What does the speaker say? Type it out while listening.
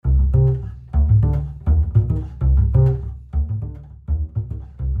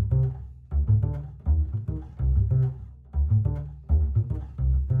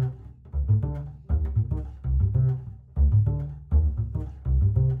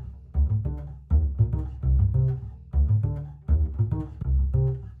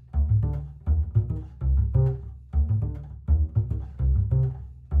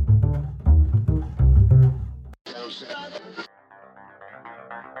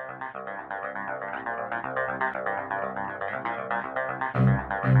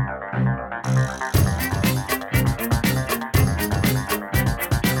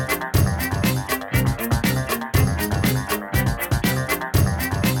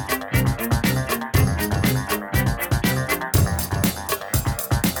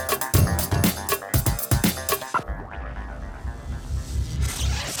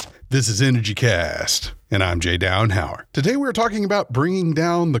This is Energy Cast, and I'm Jay Downhauer. Today we're talking about bringing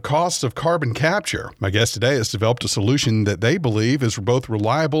down the cost of carbon capture. My guest today has developed a solution that they believe is both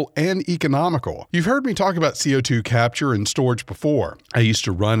reliable and economical. You've heard me talk about CO2 capture and storage before. I used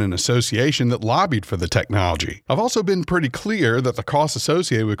to run an association that lobbied for the technology. I've also been pretty clear that the costs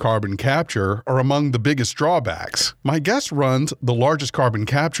associated with carbon capture are among the biggest drawbacks. My guest runs the largest carbon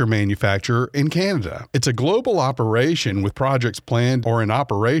capture manufacturer in Canada. It's a global operation with projects planned or in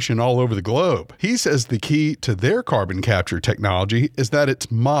operation all over the globe. He says the key to their carbon capture technology is that it's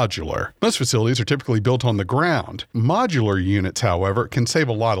modular. Most facilities are typically built on the ground. Modular units, however, can save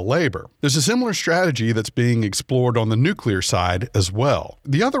a lot of labor. There's a similar strategy that's being explored on the nuclear side as well.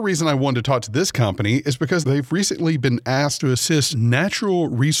 The other reason I wanted to talk to this company is because they've recently been asked to assist Natural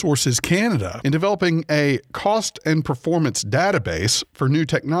Resources Canada in developing a cost and performance database for new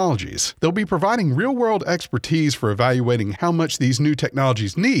technologies. They'll be providing real-world expertise for evaluating how much these new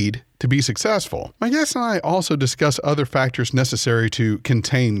technologies need to be successful. My guest and I also discuss other factors necessary to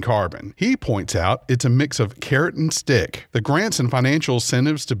contain carbon. He points out it's a mix of carrot and stick. The grants and financial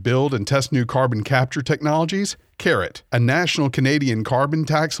incentives to build and test new carbon capture technologies. Carrot, a national Canadian carbon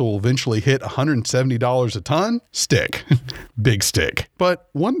tax will eventually hit $170 a ton. Stick. Big stick. But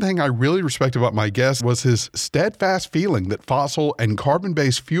one thing I really respect about my guest was his steadfast feeling that fossil and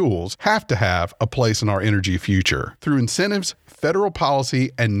carbon-based fuels have to have a place in our energy future. Through incentives, federal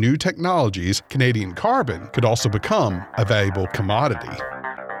policy, and new technologies, Canadian carbon could also become a valuable commodity.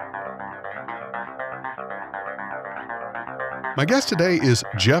 My guest today is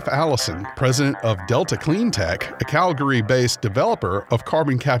Jeff Allison, president of Delta Cleantech, a Calgary-based developer of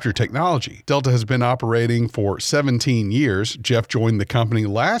carbon capture technology. Delta has been operating for 17 years. Jeff joined the company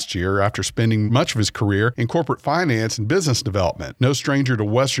last year after spending much of his career in corporate finance and business development. No stranger to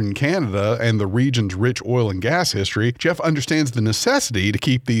Western Canada and the region's rich oil and gas history, Jeff understands the necessity to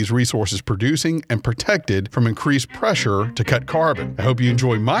keep these resources producing and protected from increased pressure to cut carbon. I hope you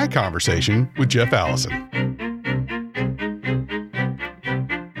enjoy my conversation with Jeff Allison.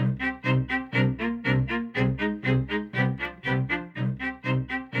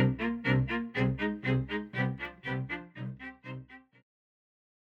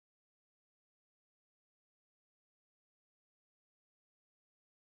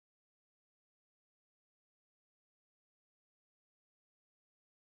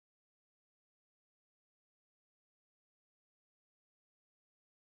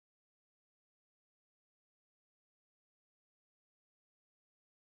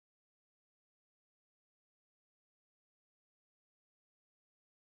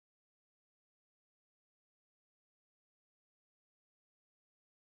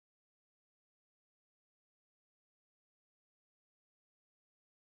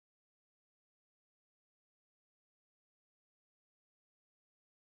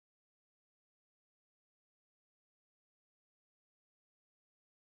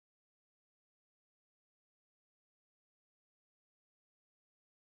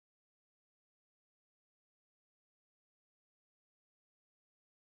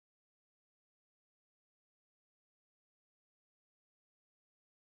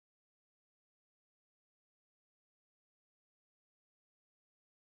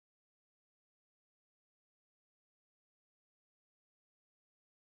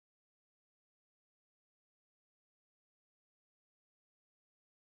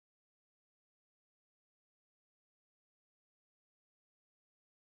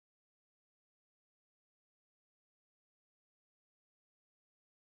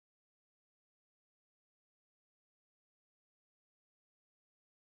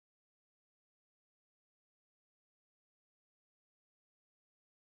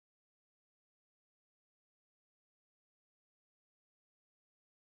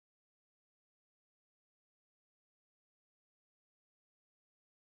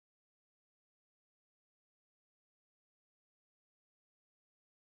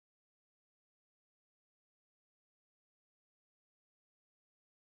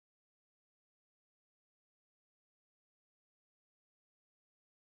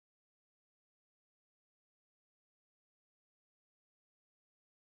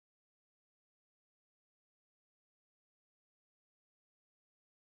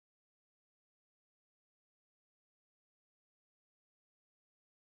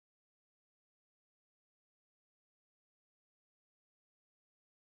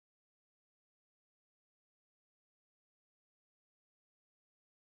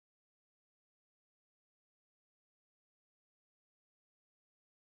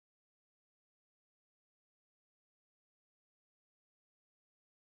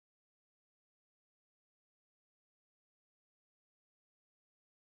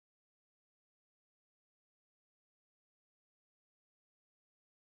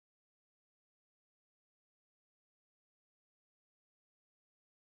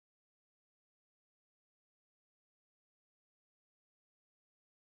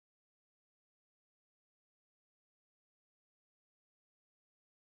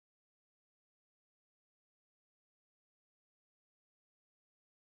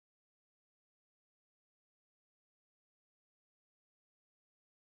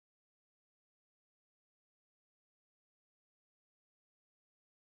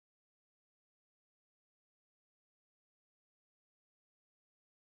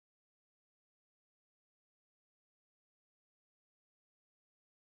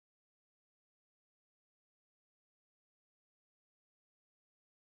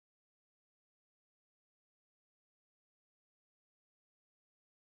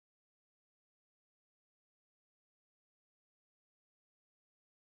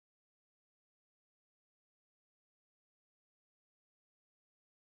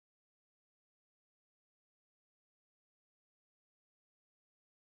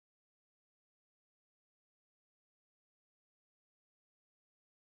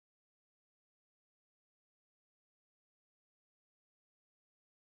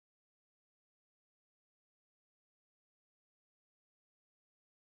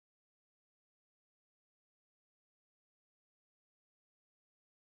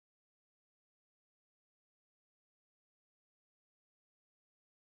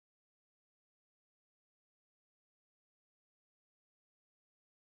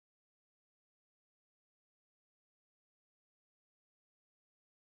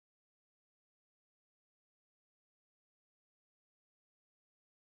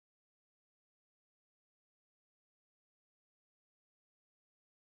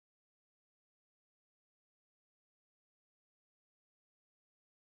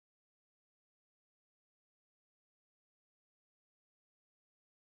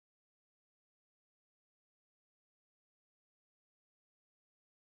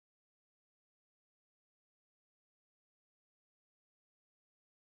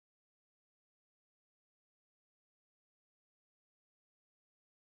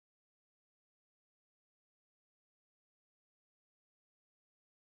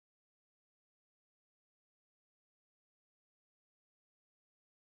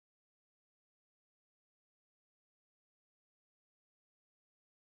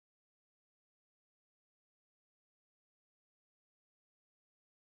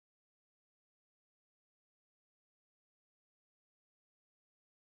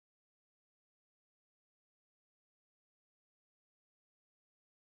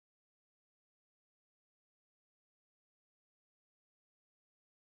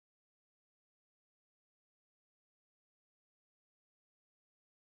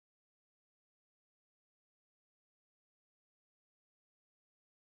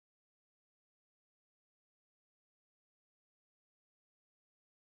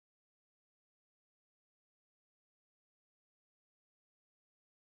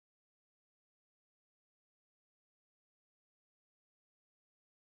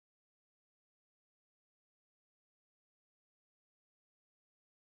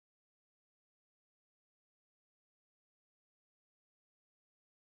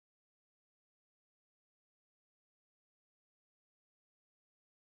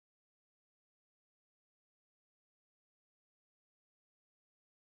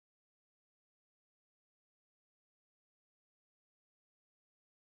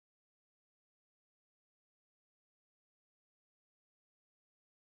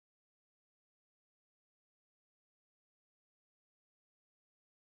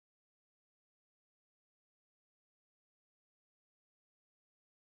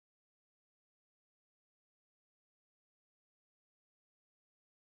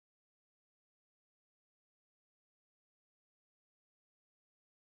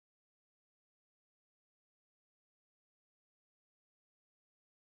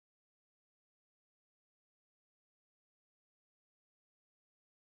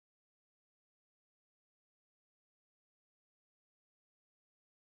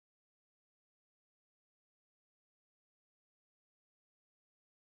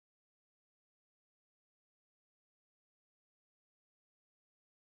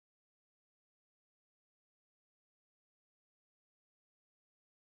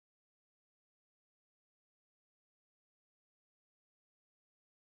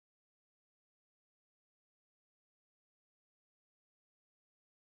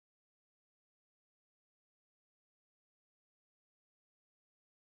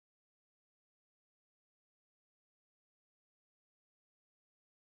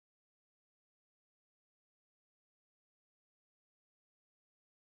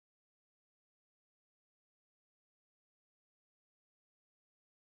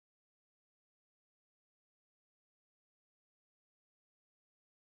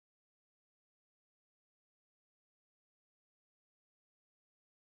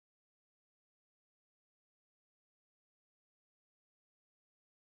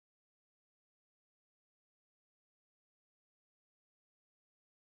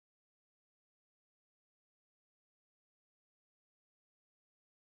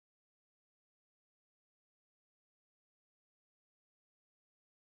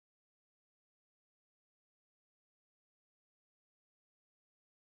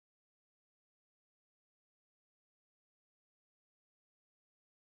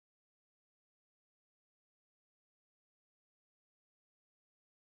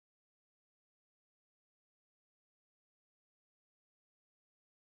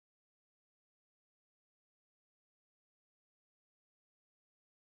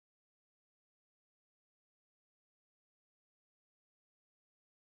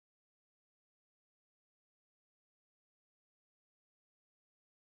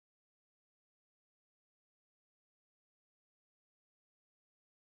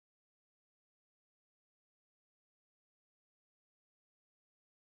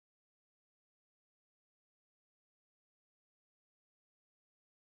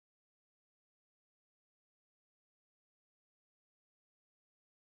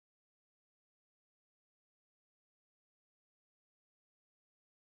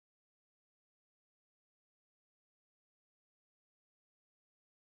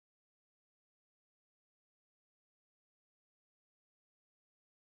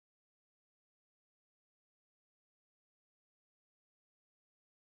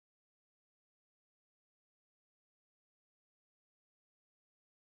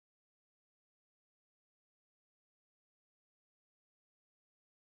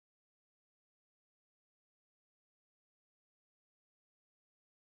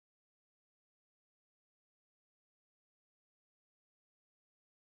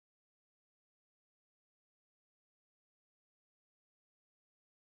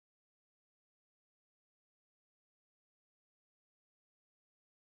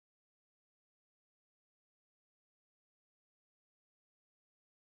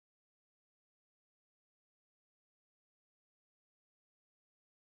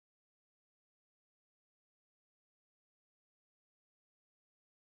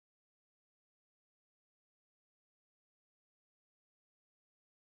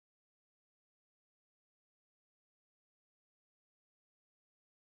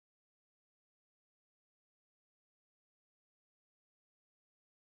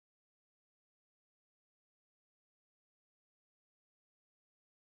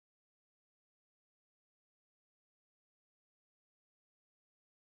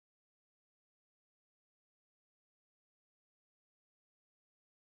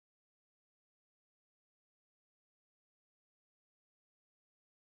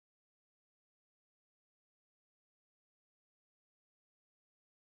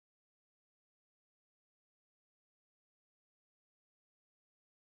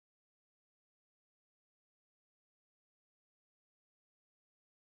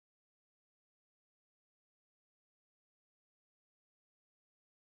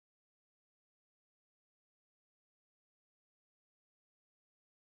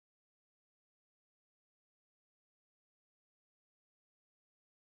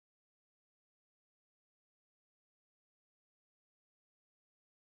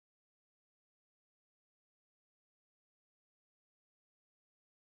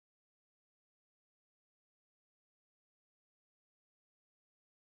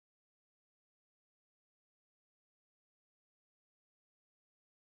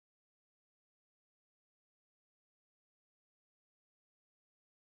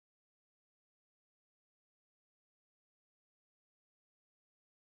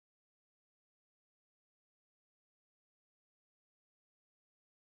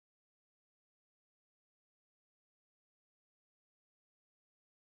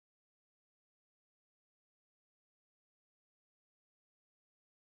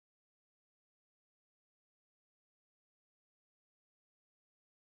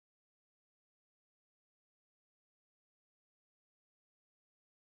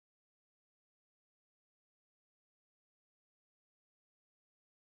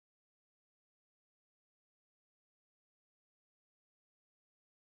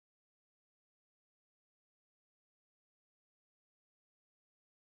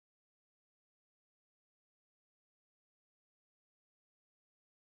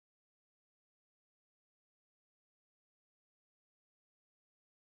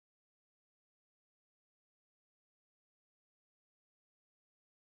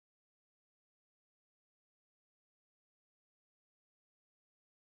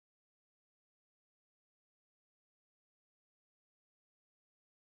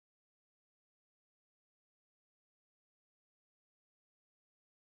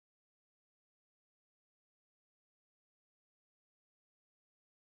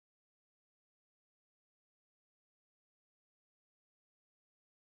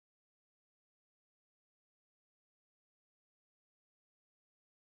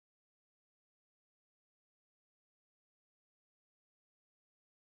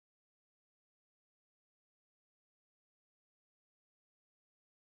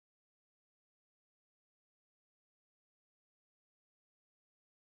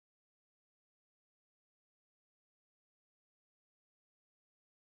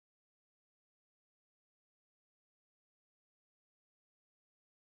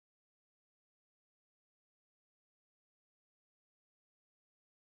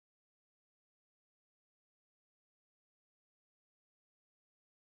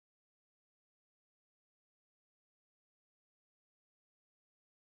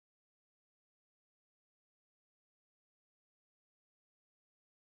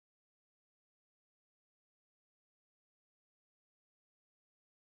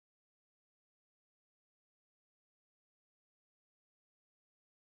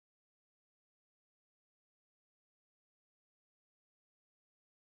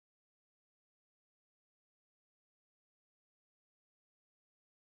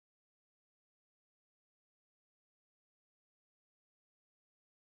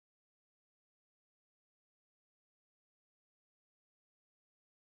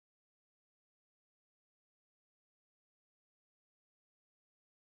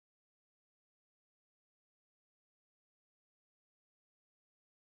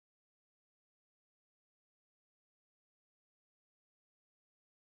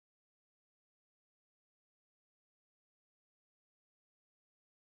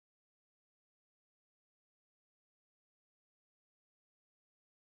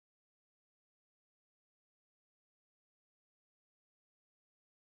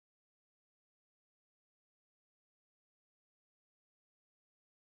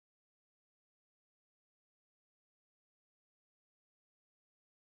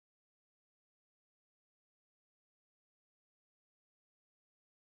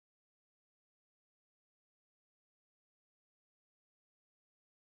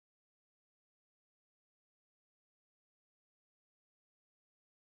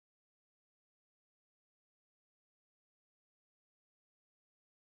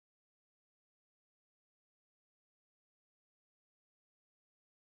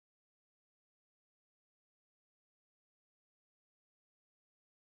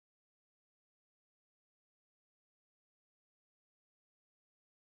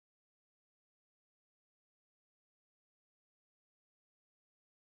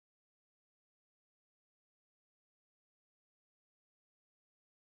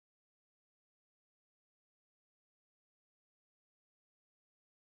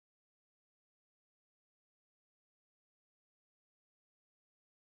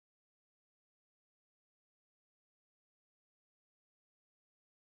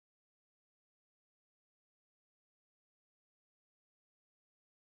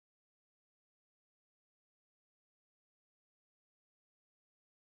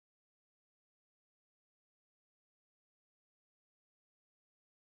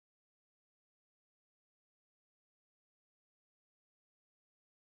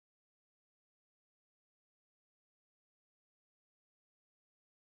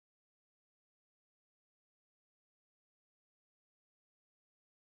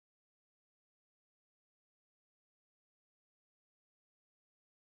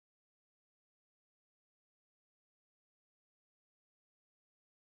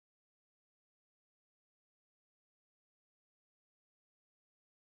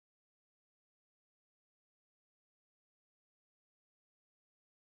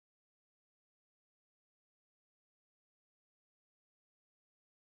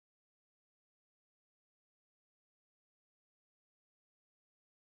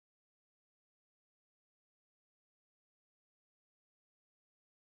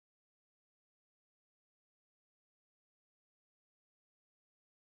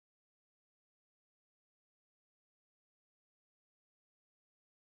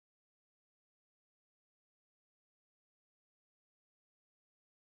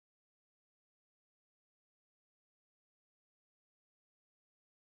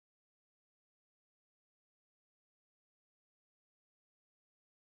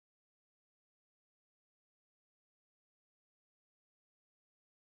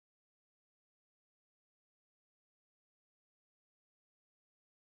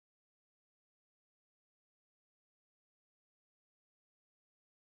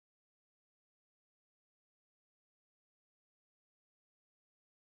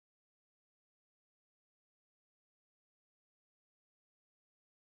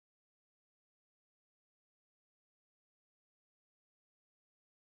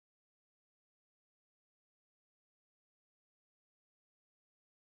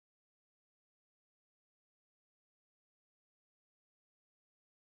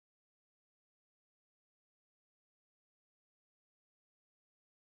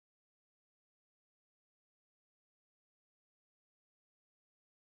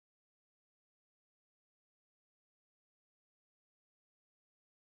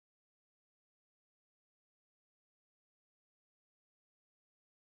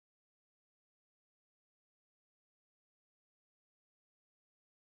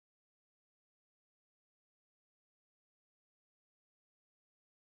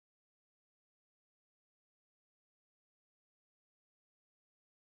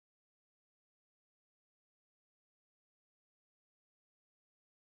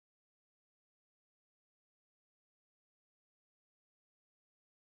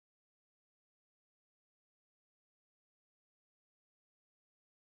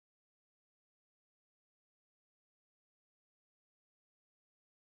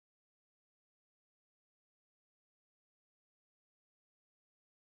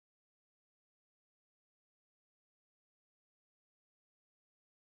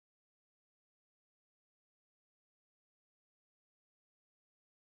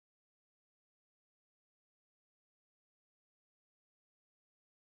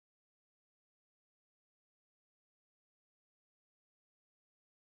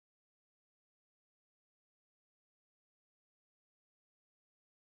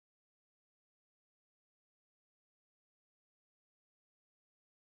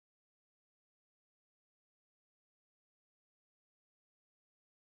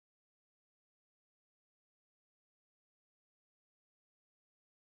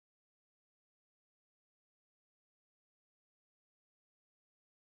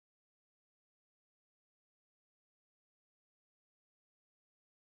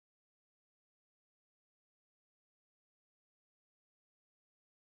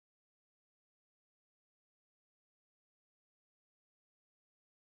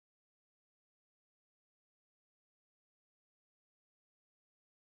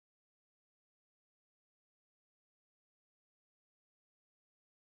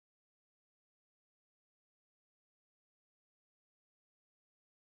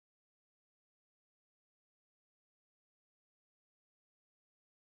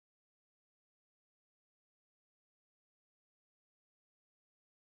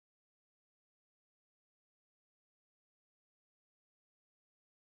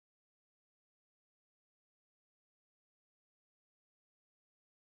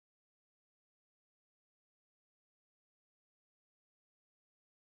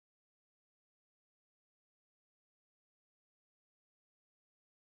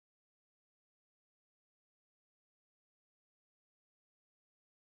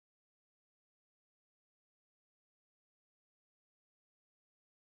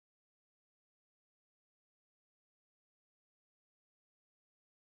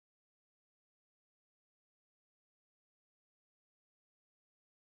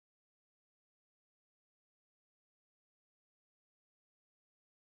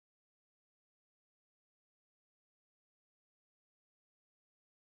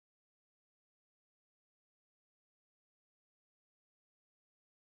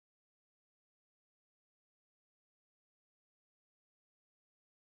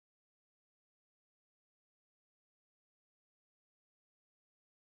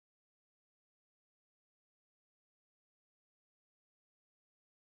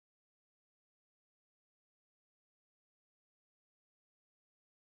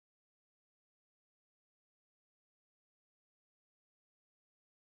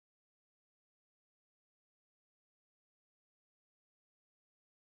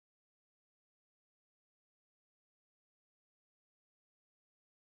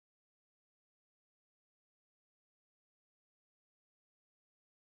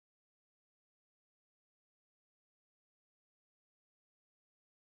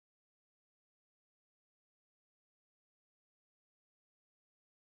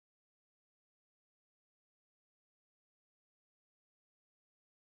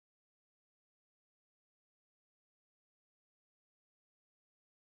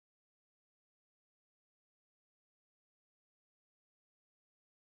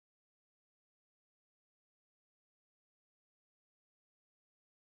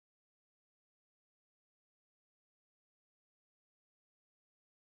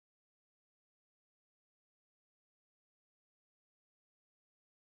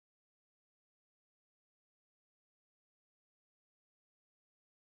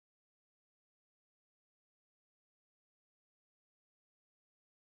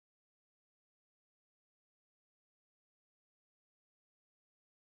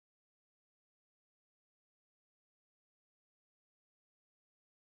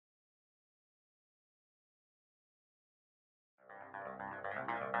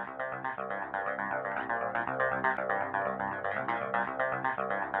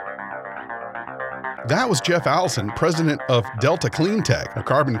 That was Jeff Allison, president of Delta Cleantech, a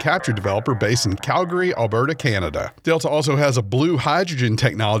carbon capture developer based in Calgary, Alberta, Canada. Delta also has a blue hydrogen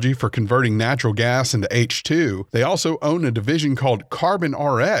technology for converting natural gas into H2. They also own a division called Carbon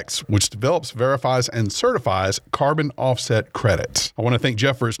RX, which develops, verifies, and certifies carbon offset credits. I want to thank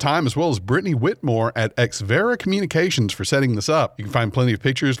Jeff for his time, as well as Brittany Whitmore at Xvera Communications for setting this up. You can find plenty of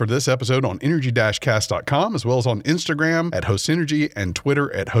pictures for this episode on energy-cast.com, as well as on Instagram at HostEnergy and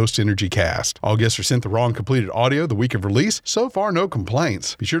Twitter at HostEnergyCast. All guests are sent the wrong completed audio the week of release. So far, no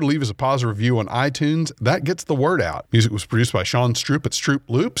complaints. Be sure to leave us a positive review on iTunes. That gets the word out. Music was produced by Sean Stroop at Stroop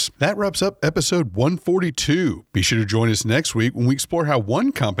Loops. That wraps up episode 142. Be sure to join us next week when we explore how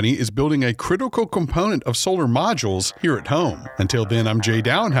one company is building a critical component of solar modules here at home. Until then, I'm Jay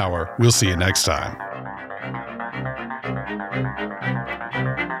Downhauer. We'll see you next time.